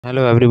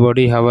Hello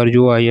everybody, how are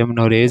you? I am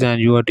Norez and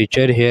your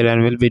teacher here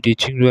and will be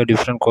teaching you a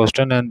different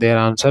question and their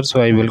answer. So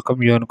I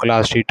welcome you on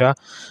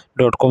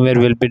classtheta.com where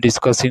we'll be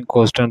discussing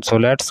questions. So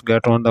let's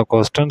get on the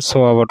questions.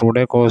 So our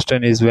today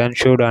question is when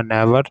should I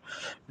never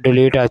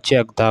delete a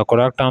check? The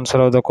correct answer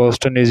of the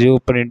question is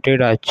you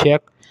printed a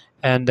check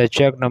and the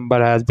check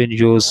number has been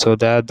used. So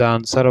that's the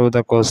answer of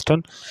the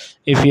question.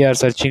 If you are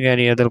searching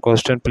any other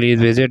question, please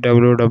visit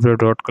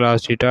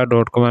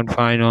www.classtheta.com and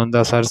find on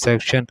the search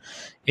section.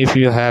 If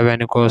you have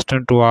any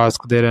question to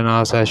ask, there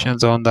are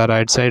sessions on the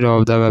right side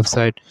of the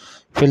website.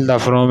 Fill the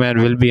form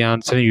and will be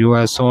answering you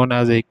as soon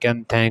as I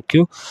can. Thank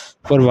you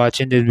for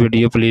watching this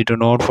video. Please do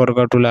not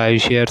forget to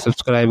like, share,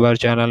 subscribe our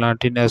channel.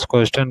 Until next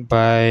question.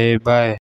 Bye bye.